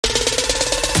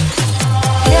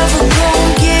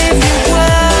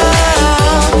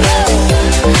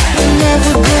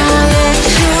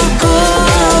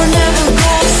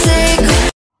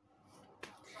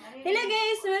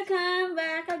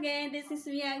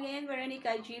again,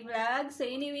 Veronica G.Vlog. So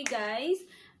anyway guys,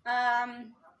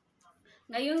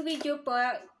 ngayong video po,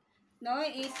 no,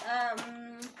 is,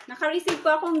 naka-receive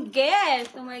po akong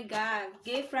gift. Oh my God.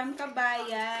 Gift from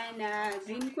Kabayan na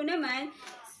dream ko naman.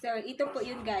 So, ito po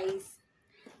yun guys.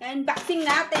 Unboxing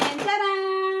natin.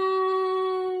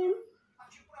 Taran!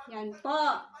 Yan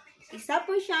po. Isa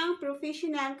po siyang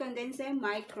professional condenser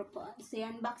microphone. So,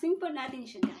 unboxing po natin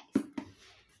siya guys.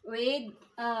 With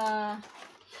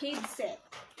headset.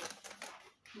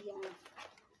 Yan.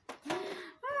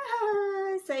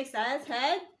 So,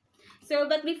 excited. So,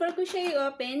 but before ko siya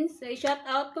i-open, so, shout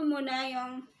out ko muna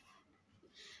yung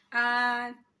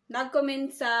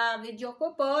nag-comment sa video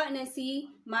ko po na si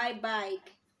My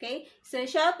Bike. Okay? So,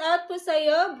 shout out po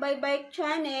sa'yo, My Bike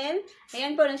Channel.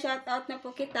 Ayan po, na-shout out na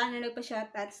po kita na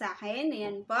nagpa-shout out sa akin.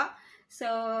 Ayan po. So,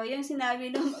 yung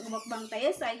sinabi nung magmukbang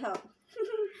tayo, so I hope.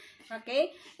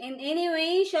 Okay? And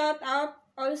anyway, shout out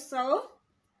also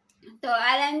to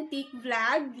Alan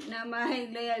Vlog na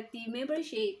may loyalty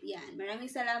membership. Yan.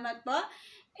 Maraming salamat po.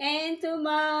 And to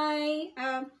my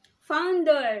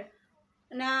founder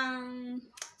ng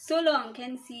Sulong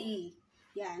Kensi.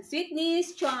 Yan.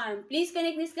 Sweetness Charm. Please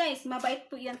connect this guys. Mabait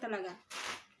po yan talaga.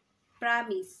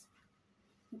 Promise.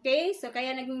 Okay? So,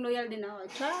 kaya naging loyal din ako.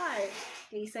 Char.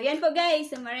 Okay. So, yan po guys.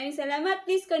 So, maraming salamat.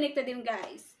 Please connect to them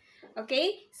guys.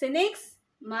 Okay? So, next,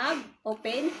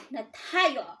 mag-open na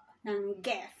tayo ng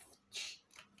gift.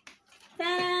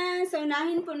 Taran! So,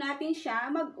 unahin po natin siya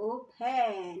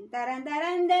mag-open. Taran,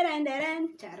 taran, taran,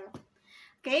 taran. Charot.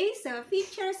 Okay? So,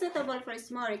 features suitable for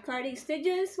small recording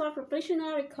studios for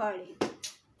professional recording.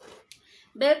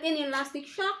 Built-in elastic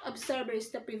shock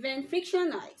absorbers to prevent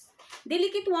friction noise.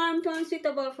 Delicate warm tone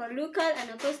suitable for local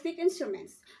and acoustic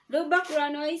instruments. Low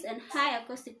background noise and high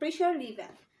acoustic pressure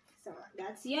level. So,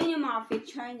 that's yan yung mga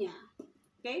feature niya.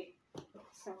 Okay?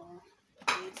 So,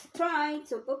 let's try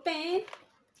to open.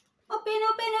 Open,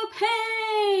 open,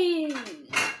 open!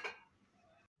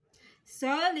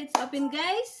 So, let's open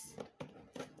guys.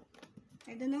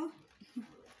 I don't know.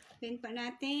 Open pa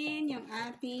natin yung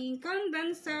ating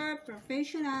condenser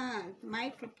professional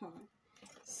microphone.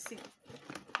 So,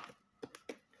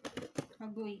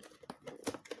 agoy.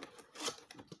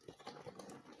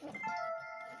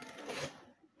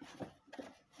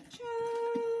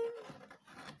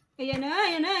 Ayan na,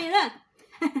 ayan na, ayan na.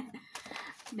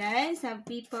 Then, some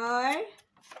paper.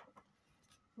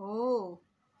 Oh.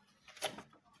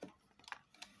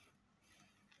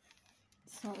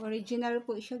 So, original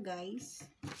po siya, guys.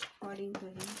 According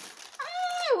to him.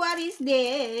 Ah, what is this?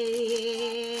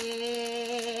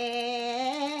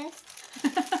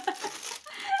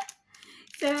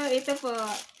 So, ito po.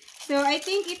 So, I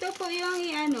think ito po yung,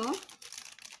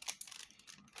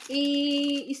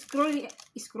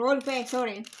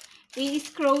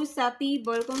 i-scroll sa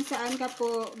table kung saan ka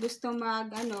po gusto mag,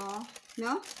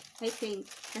 no? I think.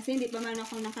 Kasi hindi pa man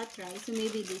ako nakatry. So,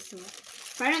 maybe this one.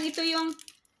 Parang ito yung,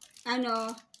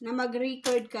 na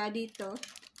mag-record ka dito.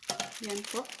 Yan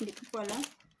po. Hindi ko po alam.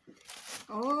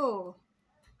 Oh.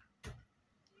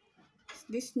 Is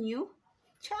this new?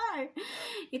 Char!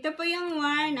 Ito po yung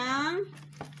one ng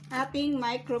ating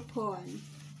microphone.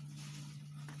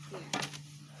 Yan.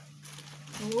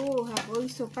 Oh,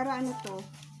 also, para ano to?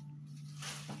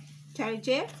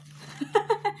 Charger?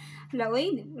 Wala,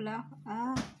 wait. Wala.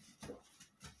 Ah.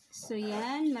 So,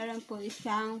 yan. Meron po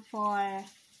siyang for,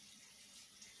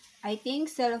 I think,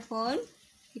 cellphone.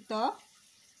 Ito.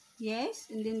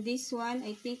 Yes. And then this one,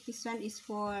 I think this one is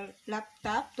for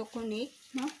laptop to connect.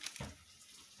 No?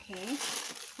 Okay.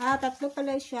 Ah, tatlo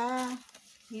pala siya.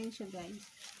 Yan siya, guys.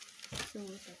 So,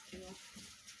 tatlo.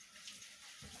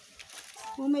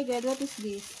 Oh my God, what is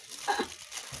this?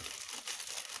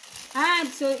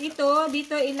 So ito,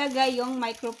 dito ilagay yung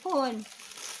microphone.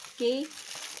 Okay?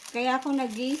 Kaya ako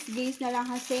nag-gaze na lang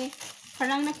kasi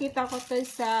parang nakita ko to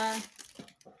sa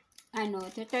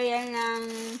tutorial ng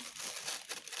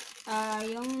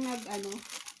yung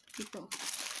ito.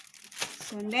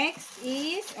 So next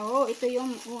is, ito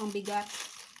yung, ang bigat.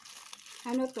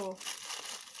 Ano to?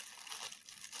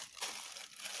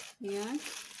 Ayan.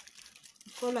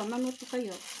 Ito lang, manuto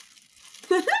kayo.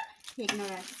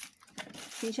 Ignorant.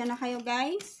 Sinsya na kayo,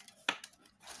 guys.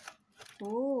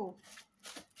 Oh.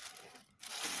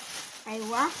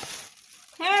 Aywa.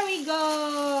 Here we go.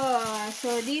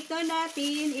 So, dito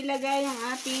natin ilagay yung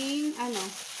ating,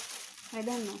 I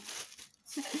don't know.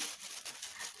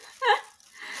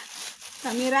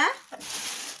 Camera.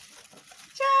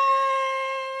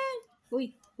 Chan!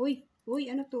 Uy,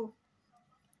 ano to?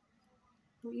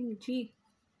 OMG.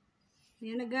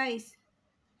 Ayan na, guys.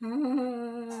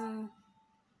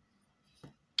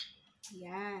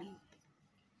 Yan.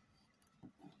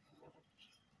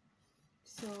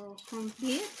 So,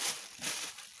 complete.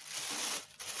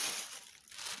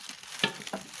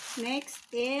 Next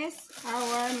is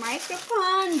our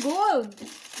microphone gold.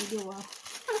 Wow.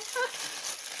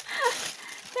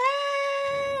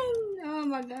 Oh,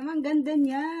 ang ganda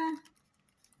niya.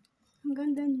 Ang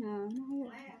ganda niya.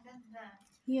 Ay, ang ganda.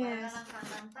 Yes. Para ka lang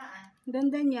kakanta ah. Ang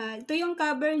ganda niya. Ito yung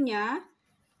cover niya.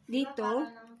 Dito.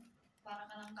 Para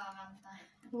ka lang kakanta.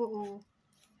 Oo.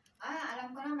 Ah,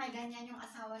 alam ko na may ganyan yung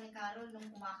asawa ni Carol nung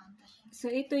kumakanta siya.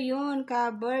 So, ito yun.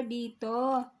 Cover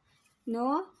dito.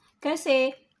 No?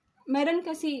 Kasi, meron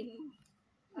kasi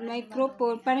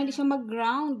microphone. Parang hindi siya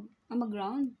mag-ground.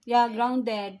 Mag-ground? Yeah,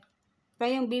 grounded.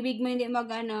 Para yung bibig mo hindi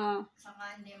mag-ano.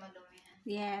 Saka hindi madumi.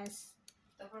 Yes.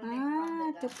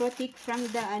 To protect from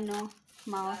the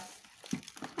mouth.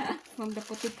 From the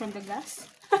gas. From the virus.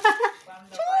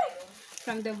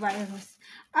 From the virus.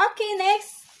 Okay,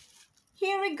 next.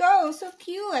 Here we go. So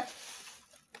cute.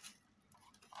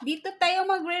 Dito tayo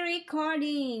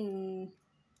magre-recording.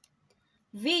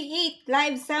 V8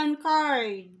 live sound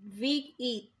card.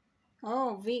 V8.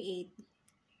 Oh, V8.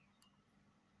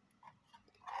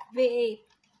 V8.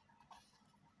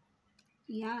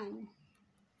 Yan.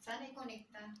 Saan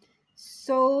i-connecta?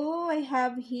 So, I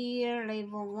have here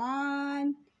level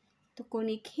 1. To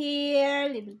connect here.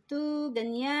 Level 2.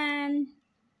 Ganyan.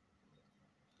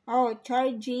 Oh,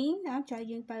 charging.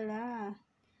 Charging pala.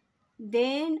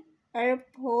 Then,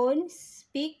 earphone,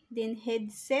 speak, then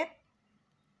headset,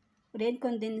 then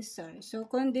condenser. So,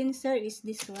 condenser is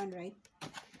this one, right?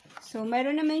 So,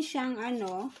 meron naman siyang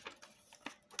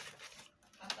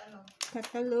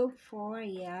catalog for,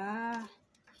 yeah,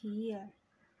 here.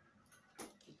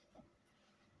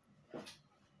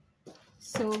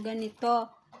 So,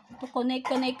 ganito. To connect.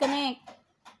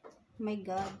 Oh my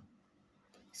God.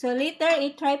 So, later,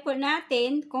 i-try po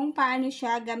natin kung paano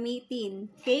siya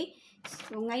gamitin. Okay?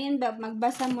 So, ngayon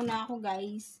magbasa muna ako,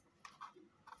 guys.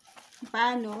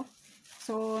 Paano?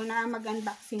 So,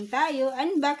 mag-unboxing tayo.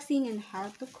 Unboxing and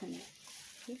how to connect.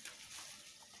 Okay?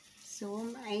 So,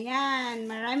 ayan.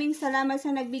 Maraming salamat sa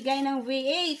nagbigay ng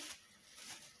V8.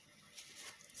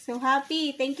 So,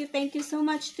 happy. Thank you so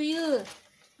much to you.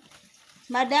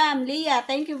 Madam Leah,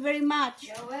 thank you very much.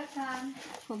 You're welcome.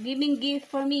 For giving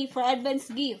gift for me, for advance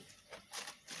gift.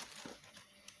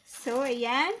 So,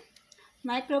 ayan.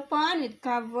 Microphone with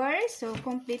cover. So,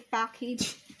 complete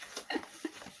package.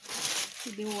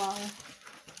 Wow.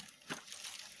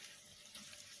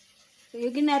 So,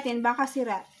 yugin natin. Baka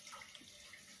sira.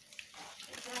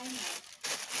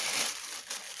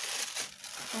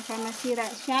 Baka masira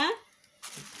siya.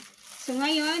 So,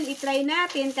 ngayon, itry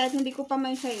natin. Kahit hindi ko pa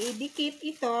man siya i-dikit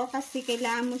ito. Kasi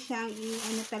kailangan mo siyang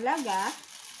talaga.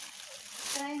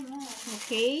 Try mo.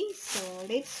 Okay. So,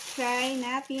 let's try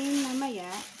natin mamaya.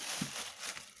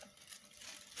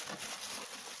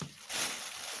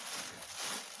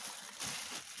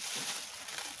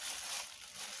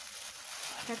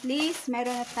 At least,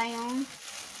 meron na tayong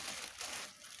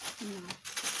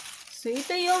so,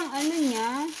 ito yung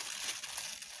niya.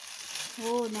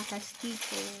 Oh,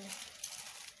 naka-sticker.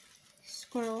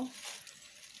 Scroll.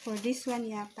 For this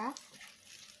one yata.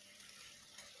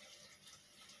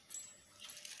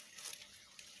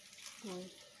 Oh.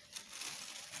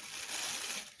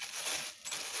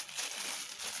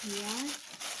 Yan.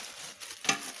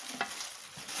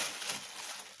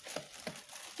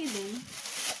 Okay din.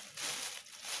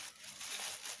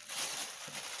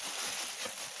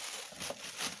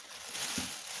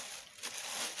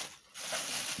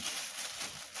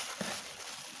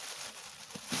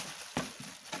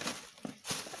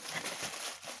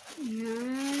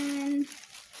 Yan.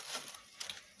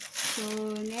 So,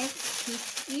 next is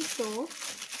ito.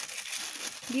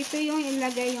 Dito yung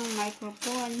ilagay yung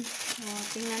microphone.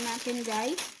 Tingnan natin,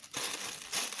 guys.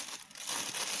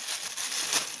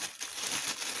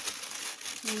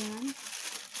 Ayan.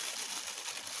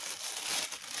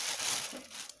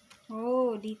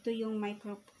 Oh, dito yung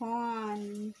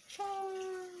microphone.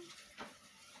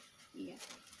 Ayan.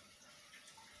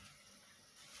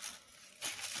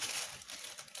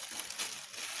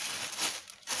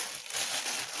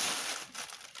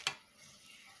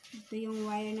 Ito yung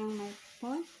wire ng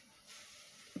microphone.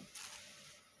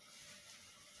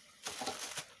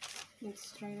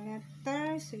 Let's try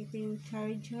letter. So, ito yung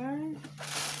charger.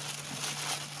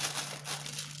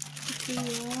 Ito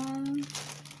yung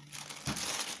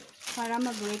para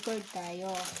mag-record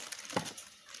tayo.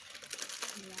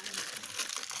 Ayan.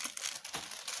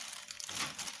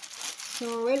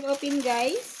 So, well open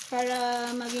guys.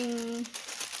 Para maging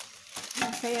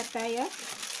masaya tayo.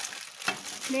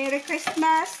 Merry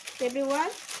Christmas, everyone.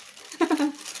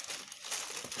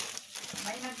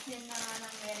 May nag-send na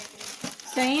ng Merry Christmas.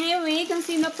 So anyway, kung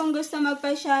sino pong gusto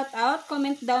magpa-shoutout,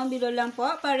 comment down below lang po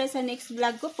para sa next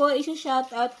vlog ko po,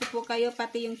 isa-shoutout ko po kayo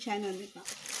pati yung channel nito.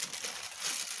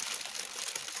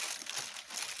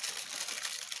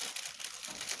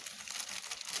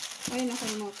 Ay,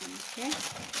 nakalimutan. Okay?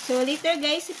 So later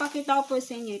guys, ipakita ko po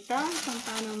sa inyo ito kung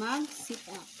paano mag-sit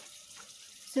up.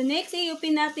 So next,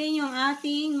 i-open natin yung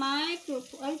ating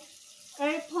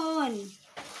earphone.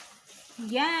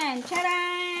 Yan.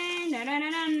 Charan!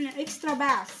 Extra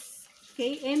bass.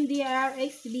 Okay.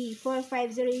 MDR-XB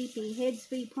 45080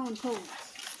 heads-free phone code.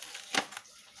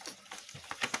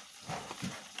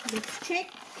 Let's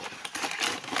check.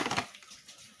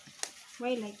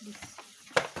 Why like this?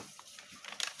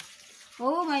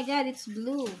 Oh my god, it's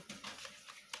blue.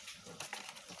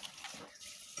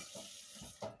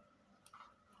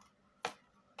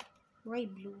 Why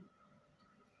blue?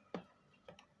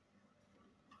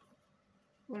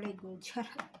 Wala gold.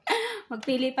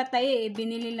 Magpili pa tayo eh.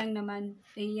 Binili lang naman.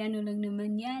 Eh, ano lang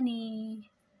naman yan eh.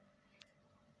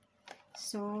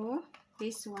 So,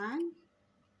 this one.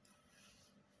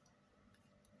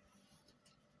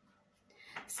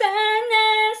 Sana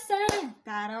sa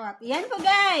tarot. Yan po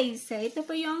guys. So, ito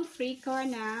po yung free ko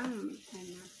ng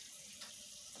ano.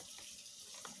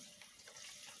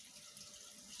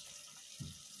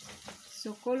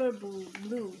 So, color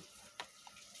blue.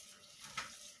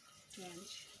 Yan.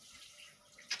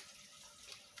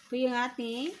 Ito yung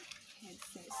ating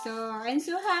headset. So, I'm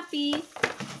so happy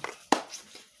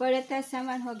for the test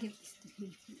someone who gives this to me.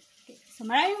 Okay. So,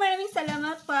 maraming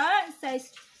salamat po sa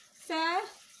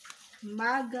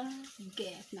maga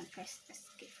gift ng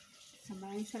Christmas gift. So,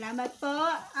 maraming salamat po,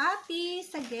 Ate,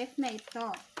 sa gift na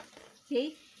ito.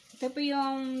 Okay? Ito po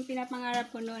yung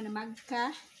pinapangarap ko noon na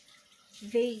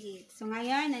magka-V8. So,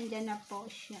 ngayon, nandyan na po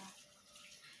siya.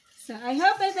 So, I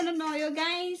hope na tulog mo kayo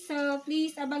guys. So,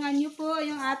 please abangan nyo po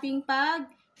yung ating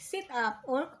pag-sit up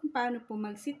or kung paano po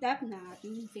mag-sit up na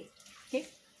ating vape. Okay?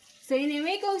 So,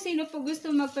 anyway, kung sino po gusto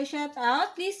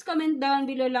magpa-shoutout, please comment down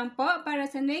below lang po para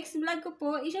sa next vlog ko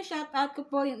po, isa-shoutout ko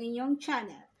po yung inyong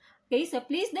channel. Okay? So,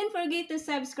 please don't forget to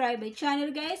subscribe my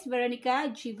channel guys, Veronica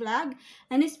G.Vlog.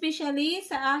 And especially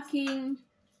sa aking,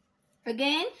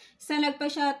 again, sa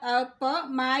nagpa-shoutout po,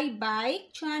 my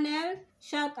bike channel,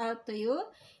 shoutout to you.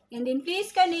 And then,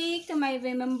 please connect to my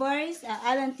members,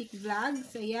 Alantic Vlog.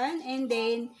 So, yan. And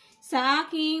then, sa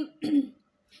aking,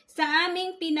 sa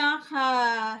aming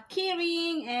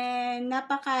pinaka-caring and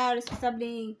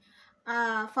napaka-responsibleng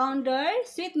founder,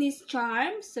 Sweetness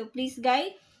Charm. So, please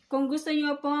guys, kung gusto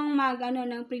nyo pong mag-ano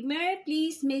ng premiere,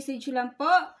 please message lang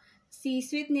po si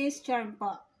Sweetness Charm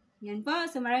po. Yan po.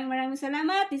 So, maraming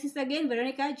salamat. This is again,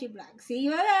 Veronica G.Vlog.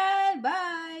 See you all.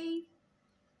 Bye!